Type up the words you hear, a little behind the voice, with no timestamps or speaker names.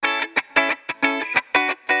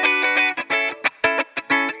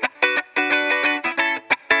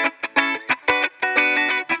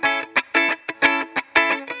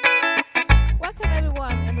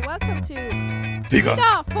Vegan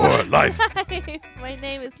for life. My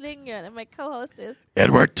name is Lingren and my co-host is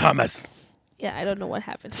Edward Thomas. Yeah, I don't know what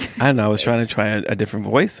happened. I don't know. I was trying to try a different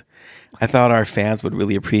voice. I thought our fans would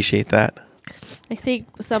really appreciate that. I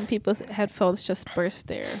think some people's headphones just burst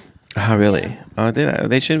there. Oh, really? Yeah. Oh,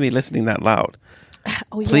 they shouldn't be listening that loud.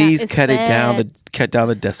 Oh, Please yeah, cut down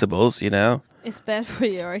the decibels, you know? It's bad for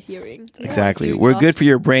your hearing. Exactly. We're good for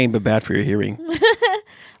your brain, but bad for your hearing.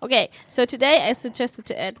 Okay, so today I suggested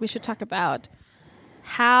to Ed we should talk about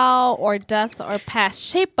how or does our past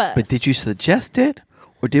shape us. But did you suggest it?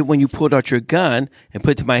 Or did when you pulled out your gun and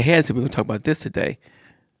put it to my head and said we're going to talk about this today?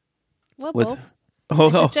 Well, both. Oh,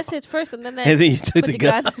 I suggested it first and then you took the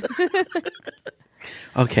gun.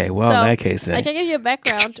 Okay, well, so, in that case then. I can give you a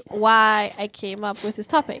background why I came up with this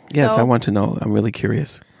topic. Yes, so, I want to know. I'm really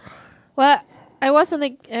curious. Well, I was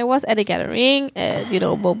at a gathering at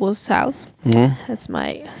Bobo's house. Mm-hmm. That's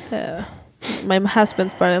my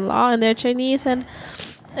husband's brother-in-law, and they're Chinese. And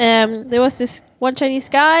there was this one Chinese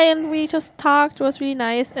guy, and we just talked. It was really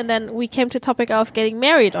nice. And then we came to the topic of getting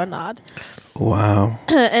married or not. Wow.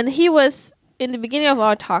 And he was in the beginning of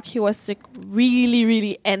our talk. He was like really,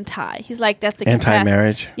 really anti. He's like, that's the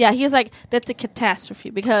anti-marriage. Yeah, he's like, that's a catastrophe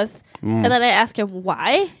because. And then I asked him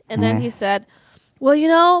why, and then he said,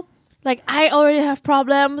 well, like, I already have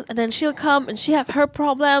problems, and then she'll come, and she have her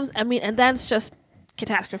problems. I mean, and then it's just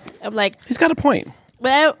catastrophe. I'm like... He's got a point.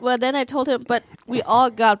 Well, then I told him, but we all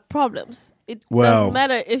got problems. It doesn't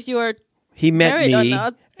matter if you're married or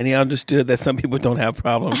not. And he understood that some people don't have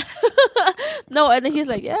problems. No, and then he's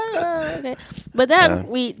like, yeah, okay. But then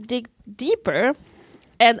we dig deeper,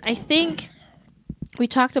 and I think we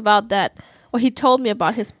talked about that. Well, he told me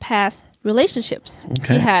about his past relationships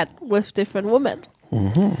he had with different women.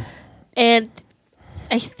 Mm-hmm. And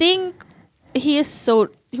I think he was so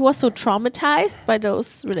traumatized by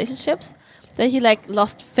those relationships that he like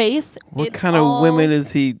lost faith. What kind of women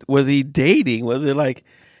was he dating? Was it like,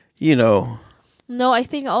 No, I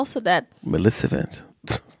think also that Maleficent.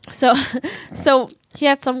 So he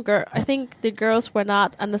had some girl. I think the girls were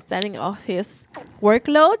not understanding of his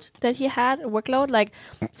workload that he had. Like,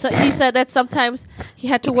 so he said that sometimes he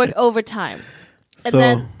had to work overtime. And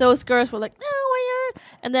then those girls were like, no, why are...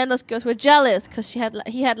 And then those girls were jealous because he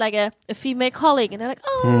had like a female colleague. And they're like,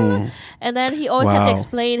 oh. And then he always had to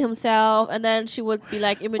explain himself. And then she would be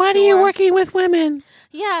like immature. Why are you working with women?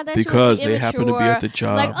 Yeah. Then because she would be they happen to be at the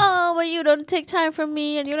job. Like, oh, well, you don't take time for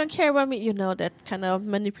me and you don't care about me. That kind of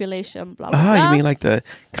manipulation, blah, blah, blah. You mean like the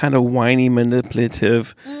kind of whiny,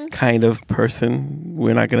 manipulative kind of person,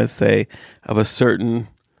 we're not going to say, of a certain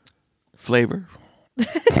flavor?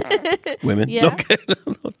 Women. Yeah. Okay.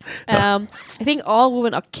 I think all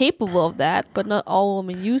women are capable of that, but not all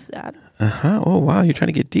women use that. Oh wow, you're trying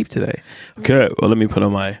to get deep today. Okay, well let me put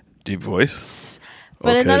on my deep voice.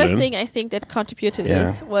 But another thing I think that contributed to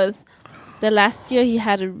this was the last year he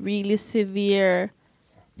had a really severe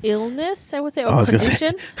illness, I would say, or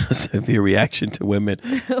condition. A severe reaction to women.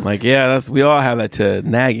 Like, we all have that to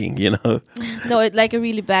nagging, No, like a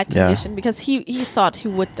really bad condition because he thought he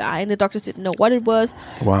would die and the doctors didn't know what it was.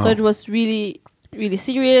 Wow. So it was really, really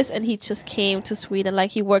serious, and he just came to Sweden. Like,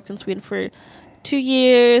 he worked in Sweden for 2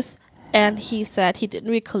 years, and he said he didn't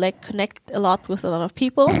really connect a lot with a lot of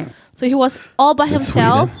people. So he was all by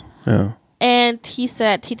himself. Yeah. And he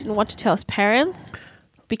said he didn't want to tell his parents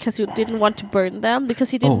because he didn't want to burden them, because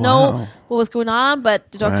he didn't know what was going on, but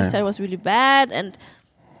the doctor said it was really bad, and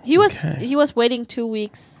he was waiting 2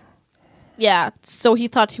 weeks. Yeah, so he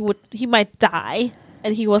thought he might die,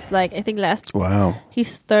 and he was like, I think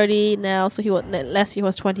he's 30 now, so last year he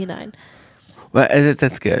was 29. Well,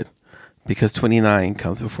 that's good, because 29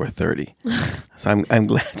 comes before 30. So I'm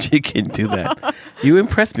glad you can do that. You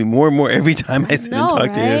impress me more and more every time I sit and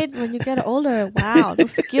talk to you. When you get older, wow,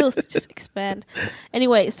 those skills just expand.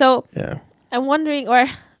 Anyway, so I'm wondering, or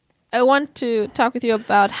I want to talk with you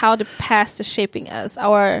about how the past is shaping us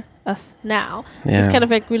now. These kind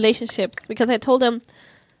of like relationships, because I told him,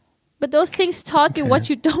 but those things taught you what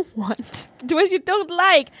you don't want, what you don't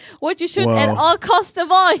like, what you should at all costs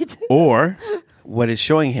avoid. Or what it's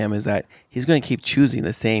showing him is that he's going to keep choosing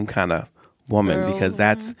the same kind of woman because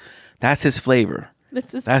that's his flavor.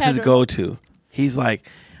 That's his go-to. He's like,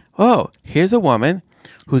 oh, here's a woman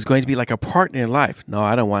who's going to be like a partner in life. No,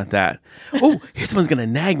 I don't want that. Oh, here's someone's going to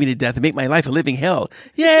nag me to death and make my life a living hell.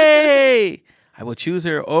 Yay! I will choose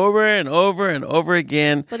her over and over and over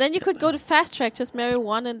again. But then you could go to fast track, just marry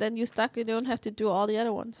one, and then you don't have to do all the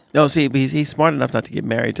other ones. No, see, he's smart enough not to get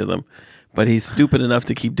married to them, but he's stupid enough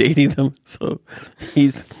to keep dating them. So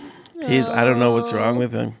he's I don't know what's wrong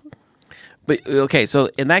with him. But okay, so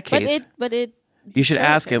in that case, but it You should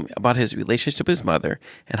ask him about his relationship with his mother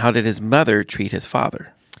and how did his mother treat his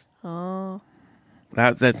father. Oh.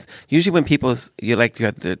 That's usually when people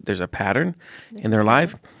there's a pattern in their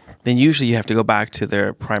life. Then usually you have to go back to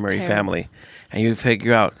their primary family, and you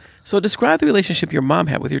figure out. So describe the relationship your mom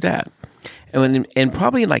had with your dad, and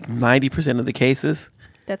probably in like 90% of the cases,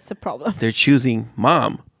 that's the problem. They're choosing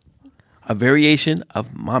mom, a variation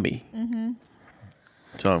of mommy. Mm-hmm.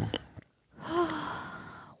 So,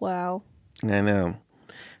 wow. I know.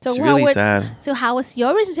 So it's really sad. So how was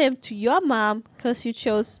your relationship to your mom? Because you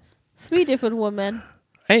chose 3 different women.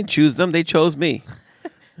 I didn't choose them; they chose me.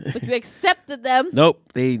 But you accepted them. Nope,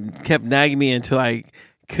 they kept nagging me until I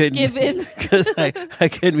couldn't give in because I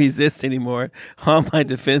couldn't resist anymore. All my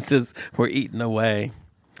defenses were eaten away.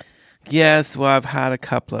 Yes, well, I've had a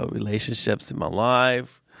couple of relationships in my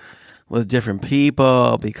life with different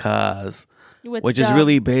people which is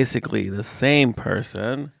really basically the same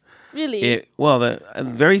person. Really?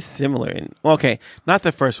 Very similar. Okay, not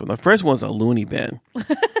the first one. The first one was a loony bin.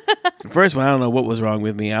 The first one, I don't know what was wrong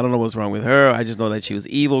with me. I don't know what's wrong with her. I just know that she was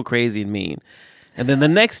evil, crazy, and mean. And then the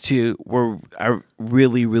next 2 are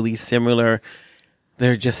really, really similar.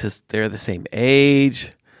 They're the same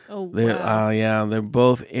age. Oh, wow. They're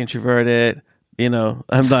both introverted.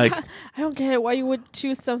 I'm like, I don't get it. Why you would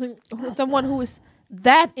choose someone who is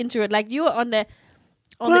that introvert? Like you are on the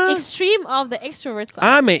extreme of the extrovert side.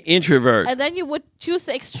 I'm an introvert, and then you would choose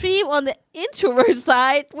the extreme on the introvert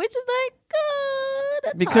side, which is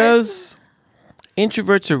like because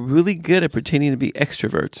introverts are really good at pretending to be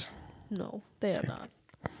extroverts. No, they are not.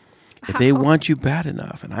 If they want you bad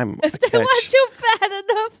enough, and if they want you bad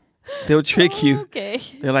enough, they'll trick you. Okay.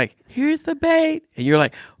 They're like, here's the bait. And you're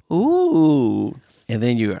like, ooh. And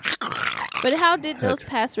then you're... But how did those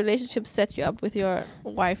past relationships set you up with your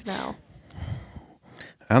wife now?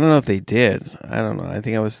 I don't know if they did. I don't know. I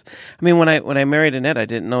think when I married Annette, I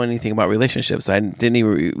didn't know anything about relationships. I didn't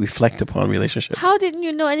even reflect upon relationships. How didn't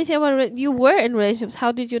you know anything about you were in relationships?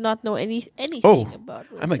 How did you not know anything about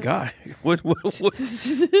relationships? I'm a guy. What?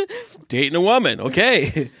 Dating a woman.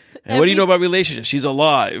 Okay. And what do you know about relationships? She's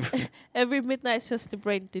alive. Every midnight, it's just the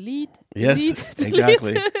brain delete. Yes,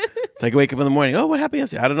 exactly. It's like wake up in the morning. Oh, what happened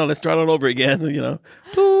yesterday? I don't know. Let's start all over again.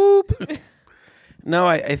 Boop. No,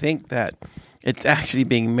 I think that it's actually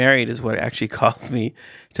being married is what actually caused me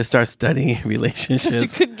to start studying relationships.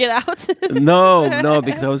 Because you couldn't get out? No,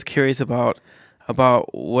 because I was curious about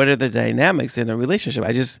what are the dynamics in a relationship.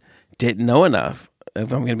 I just didn't know enough,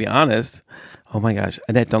 if I'm going to be honest. Oh my gosh.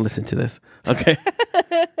 Annette, don't listen to this. Okay.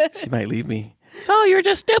 She might leave me. So you're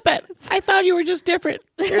just stupid. I thought you were just different.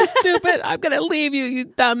 You're stupid. I'm going to leave you, you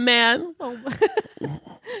dumb man. Oh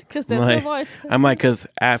because that's the voice. I'm like, because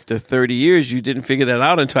after 30 years, you didn't figure that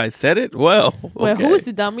out until I said it? Well, okay. Who's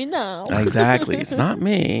the dummy now? Exactly. It's not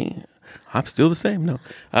me. I'm still the same. No.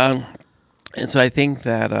 And so I think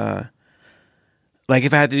that,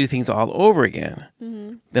 if I had to do things all over again,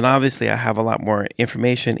 then obviously I have a lot more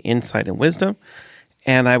information, insight, and wisdom,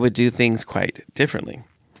 and I would do things quite differently.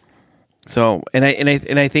 So, and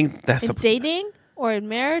I think that's dating or in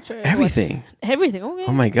marriage or everything. Everything. Okay.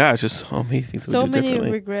 Oh my gosh, just so many things. So many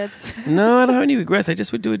regrets. No, I don't have any regrets. I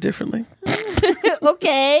just would do it differently.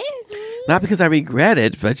 Okay. Not because I regret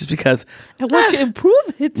it, but just because I want to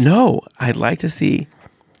improve it. No, I'd like to see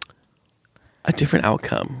a different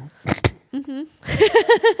outcome.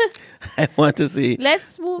 I want to see.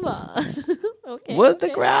 Let's move on. Okay. Would the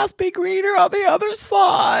grass be greener on the other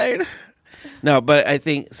side? No, but I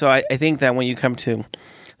think so. I think that when you come to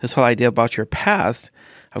this whole idea about your past,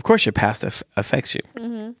 of course, your past affects you.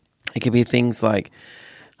 Mm-hmm. It could be things like,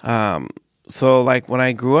 like when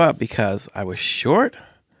I grew up, because I was short.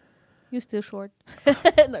 You're still short.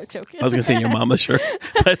 No, joking. I was going to say your mama's short.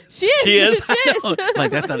 But she is.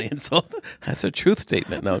 Like, that's not an insult. That's a truth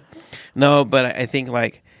statement. No, but I think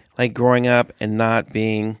like growing up and not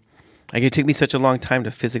being, like it took me such a long time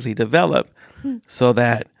to physically develop so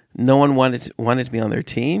that no one wanted to be on their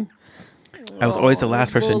team. I was always the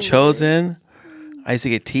last person chosen. I used to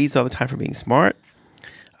get teased all the time for being smart.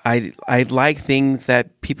 I like things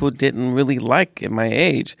that people didn't really like at my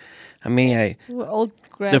age. I mean, old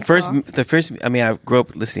the first. I mean, I grew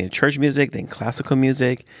up listening to church music, then classical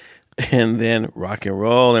music, and then rock and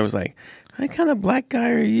roll. And it was like, what kind of black guy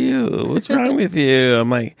are you? What's wrong with you? I'm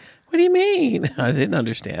like, what do you mean? I didn't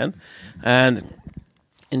understand. And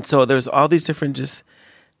so there's all these different just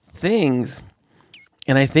things.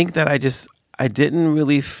 And I think that I didn't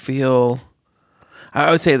really feel,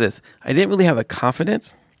 I would say this, I didn't really have the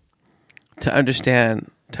confidence to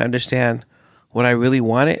understand what I really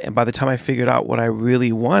wanted. And by the time I figured out what I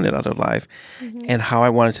really wanted out of life and how I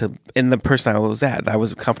wanted to, and the person I was at, I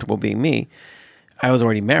was comfortable being me. I was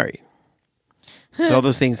already married. So all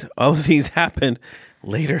those things happened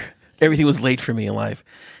later. Everything was late for me in life.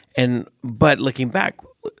 But looking back,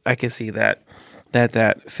 I can see that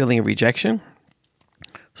feeling of rejection.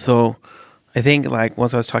 So I think like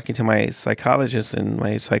once I was talking to my psychologist, and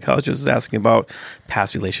my psychologist was asking me about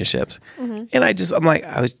past relationships, and I just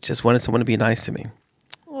wanted someone to be nice to me.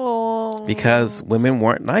 Oh. Because women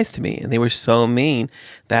weren't nice to me, and they were so mean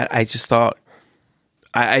that I just thought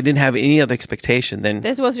I didn't have any other expectation than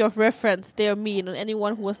this was your reference. They're mean, and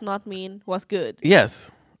anyone who was not mean was good.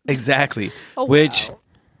 Yes, exactly. Oh, which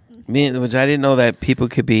wow. which I didn't know that people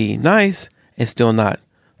could be nice and still not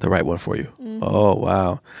the right one for you. Oh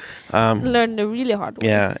wow! Learn the really hard way.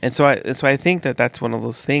 Yeah, and so I think that's one of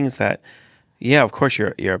those things that, yeah, of course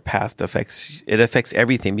your past affects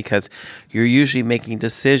everything, because you're usually making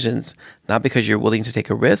decisions not because you're willing to take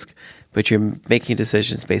a risk, but you're making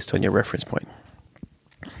decisions based on your reference point.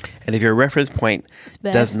 And if your reference point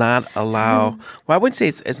does not allow, well, I wouldn't say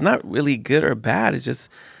it's not really good or bad. It's just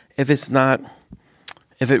if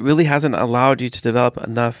it really hasn't allowed you to develop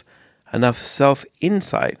enough self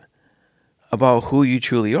insight about who you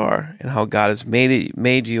truly are and how God has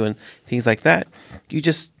made you and things like that,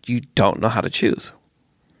 you don't know how to choose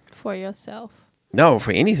for yourself. No,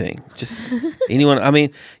 for anything, just anyone. I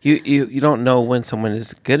mean, you don't know when someone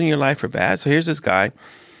is good in your life or bad. So here's this guy.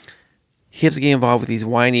 He has to get involved with these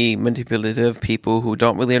whiny, manipulative people who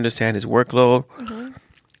don't really understand his workload,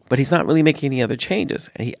 but he's not really making any other changes.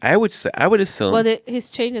 And I would assume. Well, his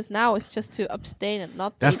changes now is just to abstain and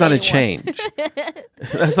not. That's not anyone. A change.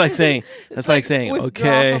 That's like saying,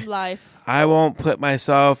 okay, from life. I won't put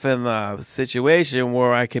myself in a situation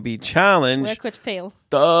where I could be challenged. Where I could fail.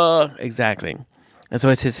 Exactly. And so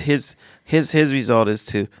it's his result is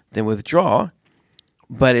to then withdraw.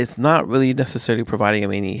 But it's not really necessarily providing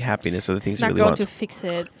him any happiness or the things he really wants. It's not going to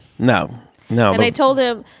fix it. No. And I told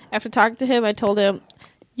him, after talking to him,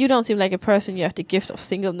 you don't seem like a person. You have the gift of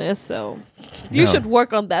singleness, so you should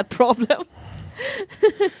work on that problem.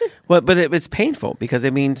 Well, but it's painful because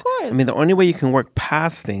it means, the only way you can work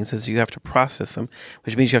past things is you have to process them,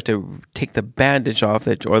 which means you have to take the bandage off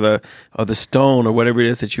it or the stone or whatever it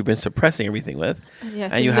is that you've been suppressing everything with,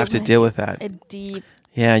 and you have to deal with that. A deep.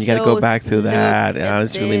 Yeah, you got to go back through that, and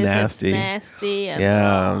it's really nasty. It's nasty.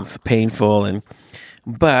 And it's painful,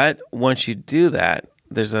 but once you do that,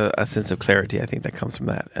 there's a sense of clarity. I think that comes from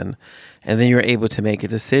that, and then you're able to make a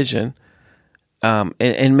decision,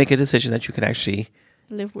 and make a decision that you can actually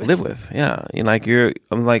live with. Yeah,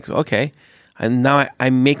 I'm like, okay, and now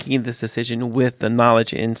I'm making this decision with the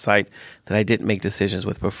knowledge and insight that I didn't make decisions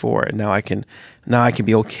with before, and now I can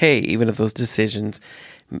be okay, even if those decisions.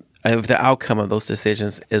 If the outcome of those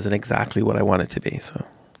decisions isn't exactly what I want it to be. So,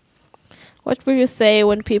 what would you say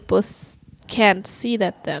when people can't see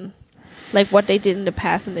that then? Like what they did in the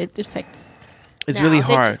past and it affects. It's really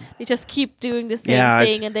hard. They just keep doing the same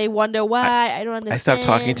thing and they wonder why. I don't understand. I stop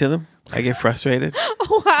talking to them. I get frustrated.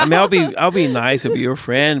 Wow. I mean, I'll be nice and be your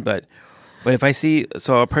friend, but if I see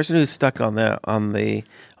a person who's stuck on the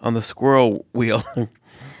squirrel wheel.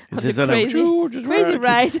 It's crazy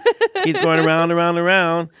ride. He's going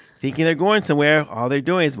around, thinking they're going somewhere. All they're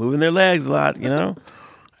doing is moving their legs a lot,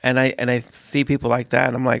 And I see people like that,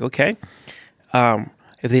 and I'm like, okay.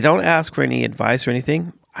 If they don't ask for any advice or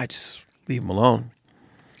anything, I just leave them alone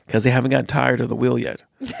because they haven't gotten tired of the wheel yet.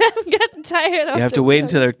 They haven't gotten tired of. You have to wait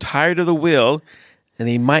until they're tired of the wheel, and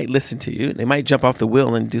they might listen to you. They might jump off the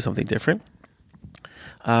wheel and do something different.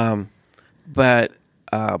 But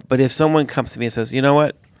if someone comes to me and says, you know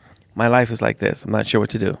what? My life is like this. I'm not sure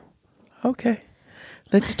what to do. Okay.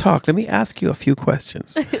 Let's talk. Let me ask you a few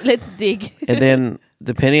questions. Let's dig. And then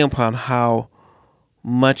depending upon how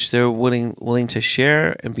much they're willing to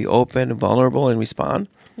share and be open and vulnerable and respond,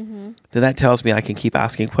 then that tells me I can keep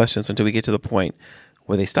asking questions until we get to the point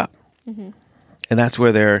where they stop. And that's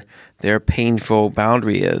where their painful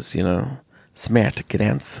boundary is,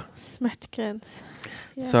 Smärtgräns. Smärtgräns.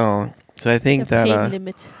 Yeah. So I think the pain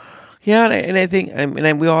limit. Yeah, and I think,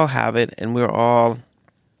 and we all have it, and we're all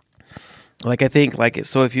like, I think, like,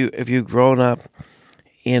 so if you've grown up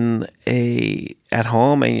at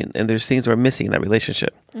home and there's things that are missing in that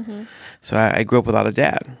relationship. So I grew up without a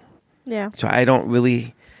dad. Yeah. So I don't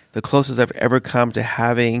really, the closest I've ever come to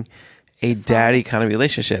having a daddy kind of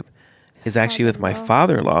relationship is actually with my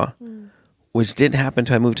father-in-law, which didn't happen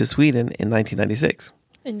until I moved to Sweden in 1996.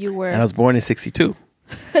 And you were? And I was born in 1962.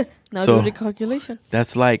 Now do the calculation.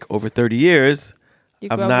 That's like over 30 years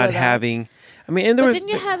of not having. I mean, didn't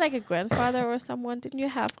you have like a grandfather or someone? Didn't you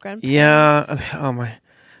have grandparents? Yeah. Oh my.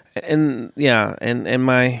 And yeah, and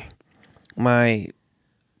my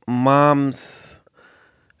mom's,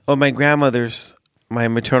 my grandmother's my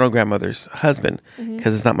maternal grandmother's husband,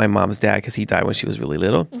 because it's not my mom's dad, because he died when she was really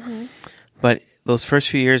little. But those first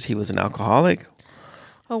few years, he was an alcoholic.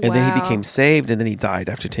 Oh, and then he became saved, and then he died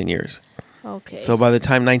after 10 years. Okay. So by the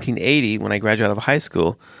time 1980, when I graduated out of high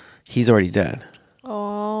school, he's already dead.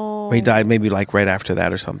 Oh. Or he died maybe like right after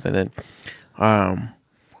that or something. And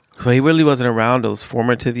so he really wasn't around those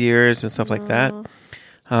formative years and stuff like that.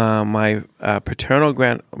 My paternal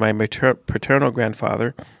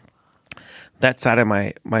grandfather, that side of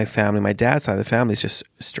my family, my dad's side of the family is just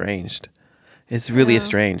estranged. It's really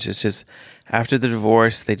estranged. It's just after the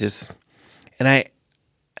divorce, they just, and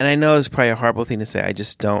I know it's probably a horrible thing to say. I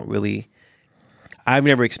just don't really, I've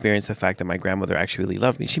never experienced the fact that my grandmother actually really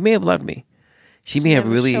loved me. She may have loved me. She may have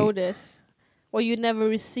really showed it. Or you never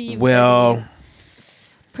received any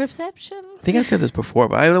perception. I think I said this before,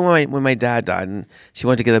 but I don't know when my dad died and she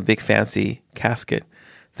wanted to get a big fancy casket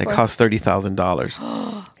that cost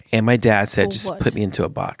 $30,000. And my dad said, just put me into a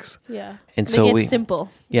box. Yeah. And so Make it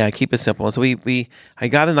simple. Yeah, keep it simple. And so I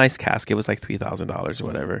got a nice casket. It was like $3,000 or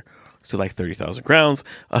whatever. So like 30,000 crowns,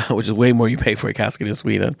 which is way more you pay for a casket in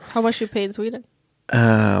Sweden. How much you pay in Sweden?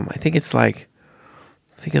 I think it's like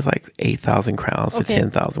 8,000 crowns to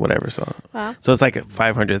 10,000, whatever. So, so it's like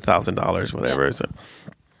 $500,000, whatever. Yeah. So,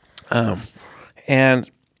 and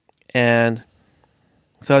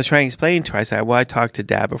so I was trying to explain to her. I said, well, I talked to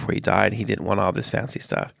Dad before he died. He didn't want all this fancy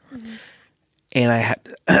stuff. And I had,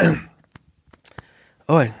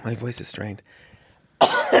 my voice is strained.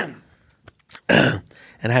 And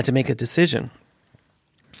I had to make a decision.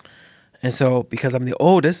 And so, because I'm the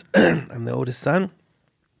oldest, I'm the oldest son,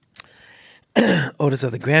 oldest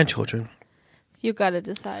of the grandchildren. You got to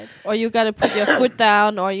decide. Or you got to put your foot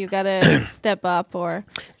down, or you got to step up, or...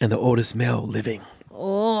 And the oldest male living.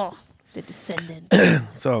 Oh, the descendant.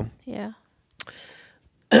 So... Yeah.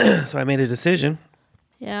 So I made a decision.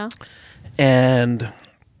 Yeah. And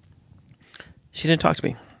she didn't talk to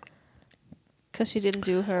me. Because she didn't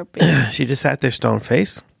do her bit. She just sat there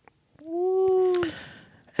stone-faced. Ooh.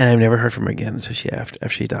 And I've never heard from her again until after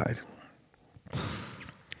she died.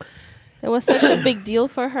 It was such a big deal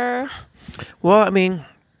for her. Well, I mean...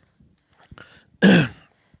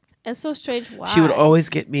 It's so strange. Why? She would always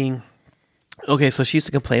get me... Okay, so she used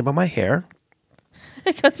to complain about my hair.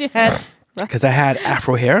 Because you had... Because I had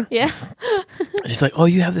afro hair. Yeah. She's like, oh,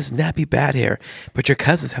 you have this nappy bad hair, but your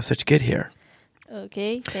cousins have such good hair.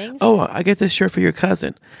 Okay, thanks. Oh, I get this shirt for your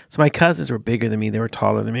cousin. So my cousins were bigger than me. They were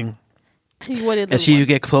taller than me. And she would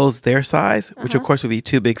get clothes their size, which of course would be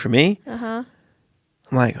too big for me. I'm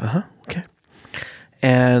like, okay.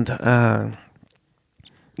 And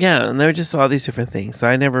yeah, and there were just all these different things. So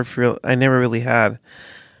I never really had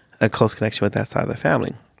a close connection with that side of the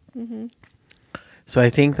family. So I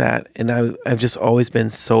think that, and I've just always been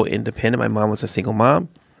so independent. My mom was a single mom.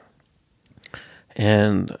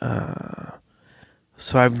 And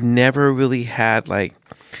so I've never really had like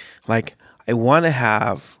I want to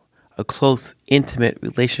have a close, intimate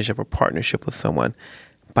relationship or partnership with someone,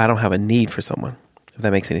 but I don't have a need for someone, if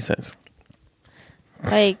that makes any sense.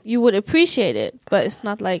 Like, you would appreciate it, but it's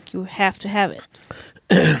not like you have to have it.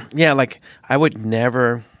 Yeah, like, I would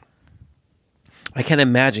never... I can't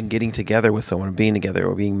imagine getting together with someone, being together,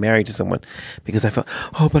 or being married to someone, because I felt,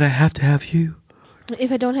 but I have to have you.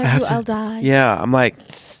 If I don't have you, I'll die. Yeah, I'm like,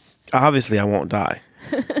 obviously I won't die.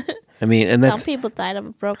 I mean, and that's... Some people died of a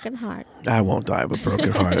broken heart. I won't die of a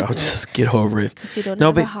broken heart. I'll just get over it. Because you don't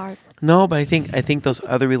have a heart. No, but I think those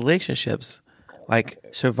other relationships, like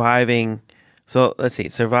surviving... So, let's see.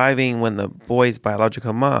 Surviving when the boy's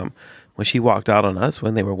biological mom, when she walked out on us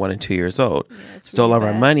when they were 1 and 2 years old, stole all of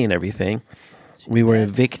our money and everything. We were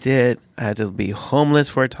evicted. I had to be homeless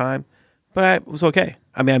for a time. But it was okay.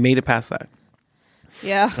 I mean, I made it past that.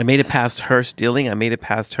 Yeah. I made it past her stealing. I made it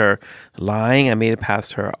past her lying. I made it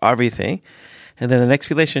past her everything. And then the next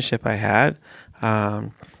relationship I had,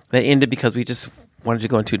 that ended because we just wanted to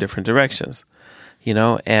go in 2 different directions,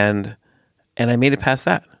 and I made it past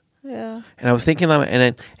that. Yeah. And I was thinking,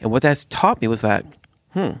 and what that's taught me was that,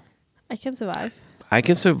 I can survive. I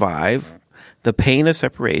can survive the pain of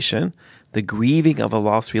separation, the grieving of a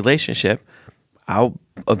lost relationship. I'll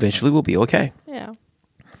eventually will be okay. Yeah.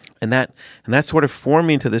 And that sort of formed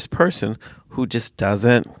me into this person who just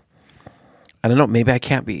doesn't, I don't know, maybe I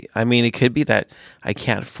can't be. I mean, it could be that I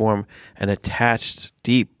can't form an attached,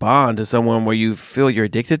 deep bond to someone where you feel you're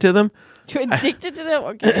addicted to them. You're addicted to them?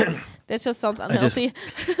 Okay. That just sounds unhealthy.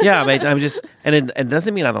 Yeah, I'm just, and it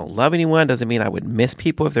doesn't mean I don't love anyone. It doesn't mean I would miss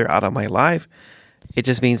people if they're out of my life. It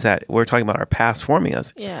just means that we're talking about our past forming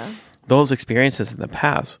us. Yeah. Those experiences in the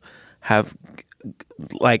past have,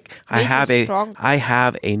 like, I have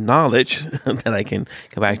a knowledge that I can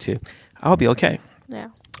come back to. I'll be okay.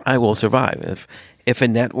 I will survive. If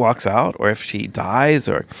Annette walks out, or if she dies,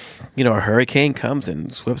 or a hurricane comes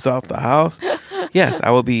and sweeps off the house, yes,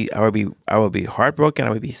 I will be heartbroken. I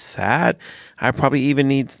would be sad. I probably even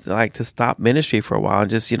need to stop ministry for a while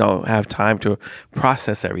and just have time to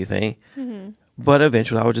process everything. Mm-hmm. But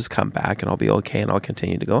eventually, I will just come back and I'll be okay and I'll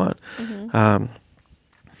continue to go on. Mm-hmm.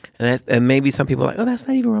 And maybe some people are like, oh, that's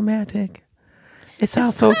not even romantic. It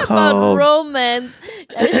sounds so cold. About romance.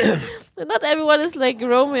 Not everyone is like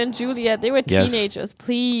Romeo and Juliet. They were teenagers,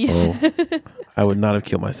 please. Oh, I would not have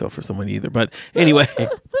killed myself for someone either. But anyway,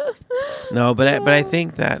 no. But I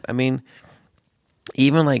think that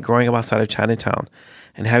even like growing up outside of Chinatown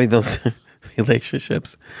and having those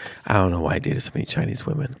relationships, I don't know why I dated so many Chinese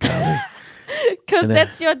women. Because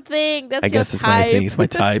that's your thing. That's I guess it's my thing. It's my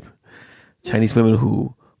type. Chinese women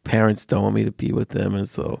who parents don't want me to be with them, and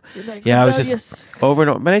so I was just over and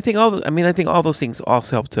over. But I think all those things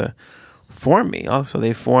also help to form me. Also,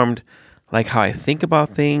 they formed like how I think about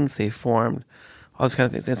things. They formed all those kind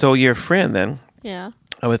of things. And so your friend, then,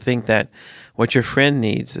 I would think that what your friend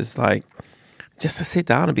needs is like just to sit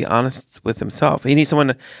down and be honest with himself. He needs someone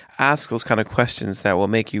to ask those kind of questions that will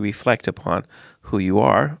make you reflect upon who you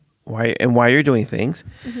are, why you're doing things,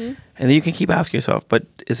 and then you can keep asking yourself, but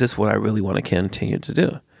is this what I really want to continue to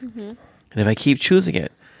do? And if I keep choosing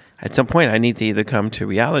it, at some point I need to either come to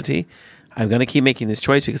reality, I'm going to keep making this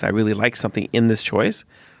choice because I really like something in this choice,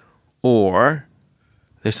 or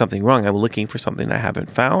there's something wrong. I'm looking for something I haven't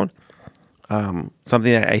found,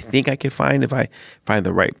 something that I think I can find if I find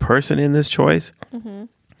the right person in this choice,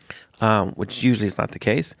 which usually is not the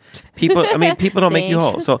case. People don't make you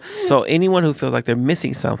whole. So anyone who feels like they're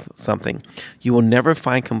missing something, you will never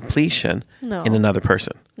find completion in another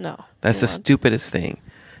person. No. That's the stupidest thing.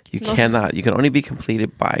 You cannot. You can only be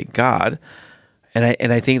completed by God.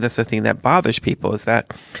 And I think that's the thing that bothers people is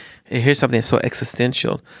that here's something that's so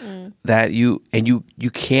existential that you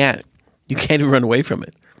can't even run away from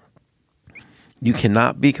it. You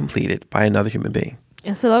cannot be completed by another human being.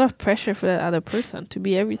 It's a lot of pressure for that other person to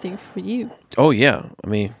be everything for you. Oh yeah,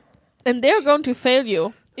 and they're going to fail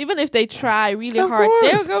you. Even if they try really hard,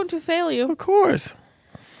 they're going to fail you. Of course.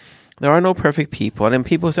 There are no perfect people. And then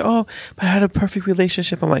people say, oh, but I had a perfect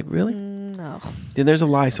relationship. I'm like, really? No. Then there's a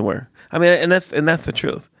lie somewhere. And that's the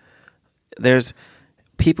truth. There's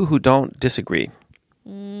people who don't disagree.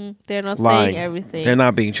 They're not lying. saying everything. They're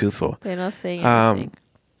not being truthful. They're not saying everything.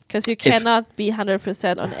 Because you cannot be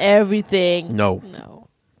 100% on everything. No.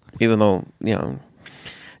 Even though,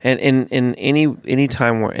 and in any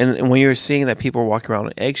time where, and when you're seeing that people are walking around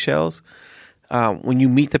on eggshells, when you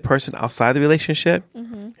meet the person outside the relationship,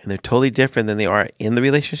 and they're totally different than they are in the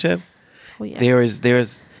relationship,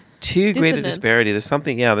 there's too great a disparity. There's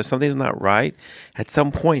something that's not right. At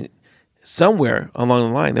some point, somewhere along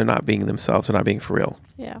the line, they're not being themselves. They're not being for real.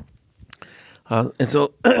 Yeah. And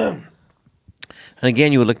so, and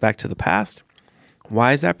again, you would look back to the past.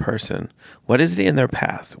 Why is that person? What is it in their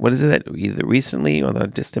past? What is it that either recently or the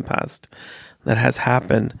distant past that has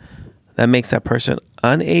happened that makes that person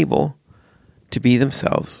unable to be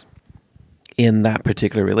themselves in that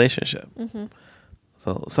particular relationship?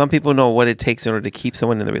 So some people know what it takes in order to keep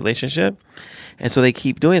someone in the relationship, and so they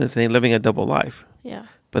keep doing this and they're living a double life. Yeah.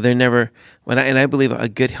 But they're never. And I believe a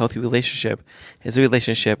good, healthy relationship is a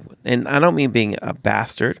relationship, and I don't mean being a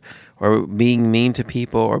bastard or being mean to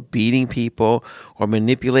people or beating people or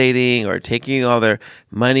manipulating or taking all their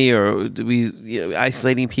money or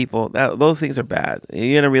isolating people. Those things are bad. If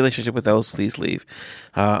you're in a relationship with those, please leave.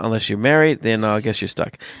 Unless you're married, then I guess you're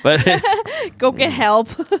stuck. But go get help.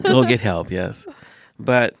 Go get help. Yes,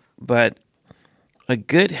 but a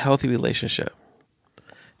good, healthy relationship,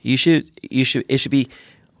 it should be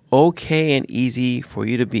okay and easy for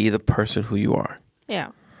you to be the person who you are. Yeah.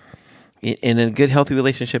 In a good, healthy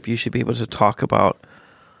relationship, you should be able to talk about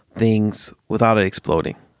things without it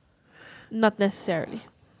exploding. Not necessarily.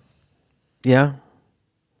 Yeah.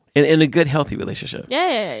 In a good, healthy relationship.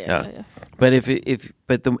 Yeah.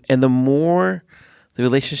 But the more the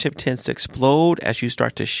relationship tends to explode as you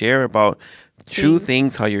start to share about true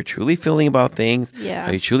things, how you're truly feeling about things,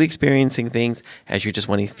 how you're truly experiencing things, as you're just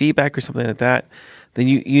wanting feedback or something like that, then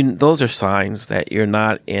you those are signs that you're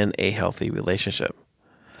not in a healthy relationship.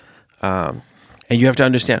 And you have to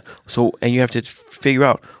understand. And you have to figure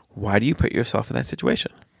out, why do you put yourself in that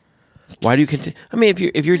situation? Why do you continue? I mean,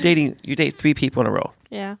 if you're dating, you date 3 people in a row.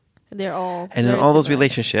 Yeah, they're all. And in all those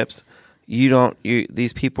relationships,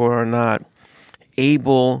 these people are not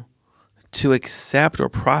able to accept or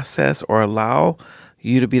process or allow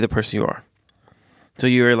you to be the person you are. So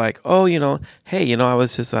you're like, oh, hey, I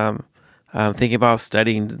was just thinking about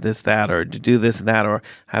studying this, that, or to do this and that, or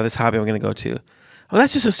have this hobby I'm going to go to. oh,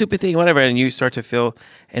 that's just a stupid thing, whatever. And you start to feel,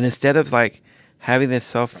 and instead of like having the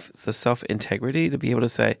self integrity to be able to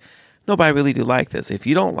say, no, but I really do like this. If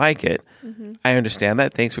you don't like it, I understand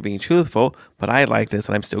that. Thanks for being truthful, but I like this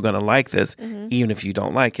and I'm still going to like this, even if you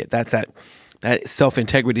don't like it. That's that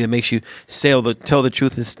self-integrity that makes you tell the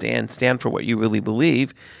truth and stand for what you really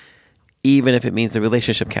believe, even if it means the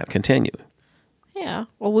relationship can't continue. Yeah,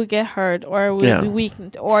 or we'll get hurt, or we'll be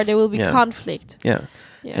weakened, or there will be conflict. Yeah.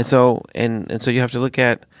 And so you have to look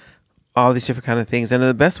at all these different kind of things. And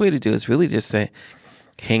the best way to do is really just say,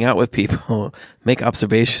 hang out with people, make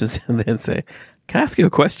observations, and then say, can I ask you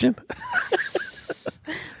a question?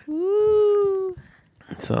 Woo.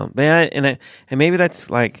 So, and maybe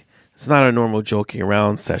that's like, it's not a normal joking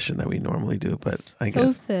around session that we normally do, but I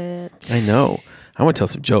guess. Sad. I know. I want to tell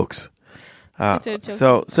some jokes.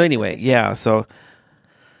 So anyway, yeah. So,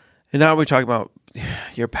 and now we're talking about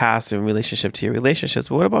your past in relationship to your relationships.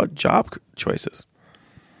 But what about job choices?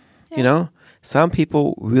 Yeah. You know, some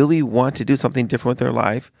people really want to do something different with their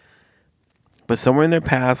life, but somewhere in their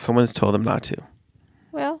past, someone has told them not to.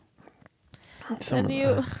 Well,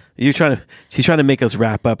 she's trying to make us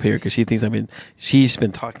wrap up here because she thinks she's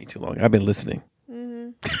been talking too long. I've been listening.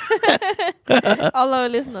 All our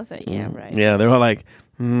listeners say, yeah, right. Yeah, they're all like,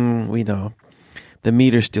 we know. The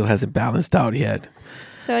meter still hasn't balanced out yet.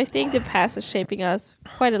 So I think the past is shaping us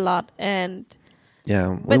quite a lot, and we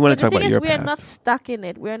want to talk about your past. We are not stuck in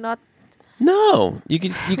it. We are not. No, you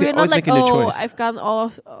can always make a new choice. I've gone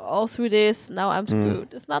all through this. Now I'm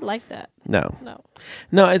screwed. It's not like that. No.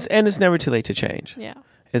 It's never too late to change. Yeah,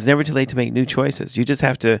 it's never too late to make new choices. You just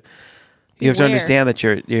have to. You have to understand that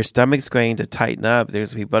your stomach's going to tighten up.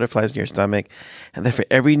 There's going to be butterflies in your stomach, and then for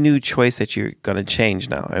every new choice that you're going to change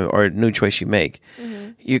now, or a new choice you make,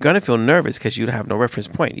 you're going to feel nervous because you have no reference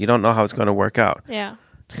point. You don't know how it's going to work out. Yeah.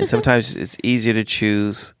 And sometimes it's easier to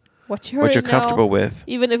choose what you're comfortable with,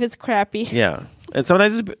 even if it's crappy. Yeah. And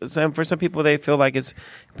sometimes for some people, they feel like it's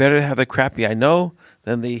better to have the crappy I know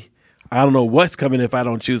than the I don't know what's coming if I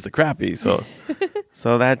don't choose the crappy. So,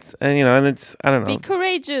 that's and it's I don't know. Be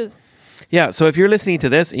courageous. Yeah, so if you're listening to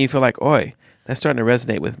this and you feel like, oi, that's starting to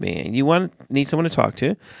resonate with me, and you need someone to talk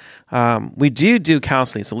to, we do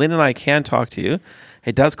counseling. So Lynn and I can talk to you.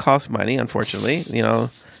 It does cost money, unfortunately.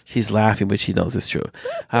 She's laughing, but she knows it's true.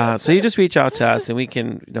 So you just reach out to us, and we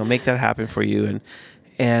can make that happen for you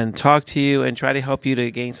and talk to you and try to help you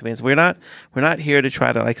to gain some answers. We're not here to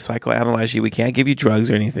try to like psychoanalyze you. We can't give you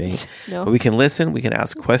drugs or anything. No. But we can listen, we can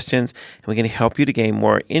ask questions, and we can help you to gain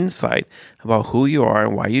more insight about who you are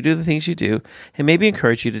and why you do the things you do, and maybe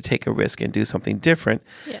encourage you to take a risk and do something different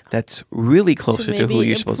that's really closer to who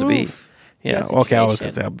you're supposed to be. Yeah. Okay. I was going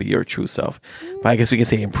to say I'll be your true self, but I guess we can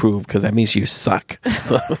say improve because that means you suck.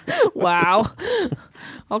 So. Wow.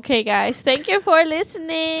 Okay, guys. Thank you for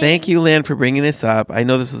listening. Thank you, Lynn, for bringing this up. I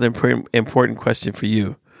know this is an important question for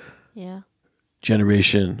you. Yeah.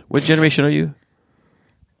 Generation. What generation are you?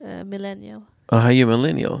 Millennial. Oh, are you a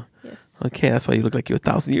millennial? Yes. Okay, that's why you look like you're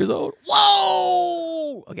 1,000 years old.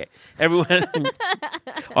 Whoa! Okay, everyone,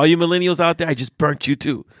 all you millennials out there, I just burnt you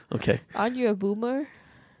too. Okay. Aren't you a boomer?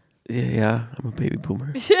 Yeah, I'm a baby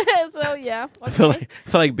boomer. So yeah, okay. I feel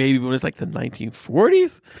like baby boomers like the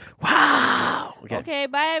 1940s. Wow. Okay,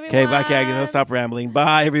 bye everyone. Okay, bye, Kaggy. I'll stop rambling.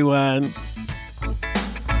 Bye, everyone.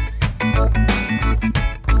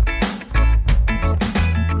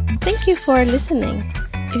 Thank you for listening.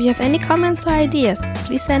 If you have any comments or ideas,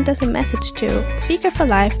 please send us a message to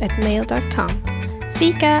fikaforlife@mail.com.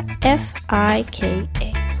 Fika,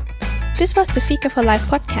 F-I-K-A. This was the Fika for Life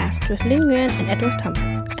podcast with Lynn Nguyen and Edward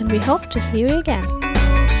Thomas, and we hope to hear you again.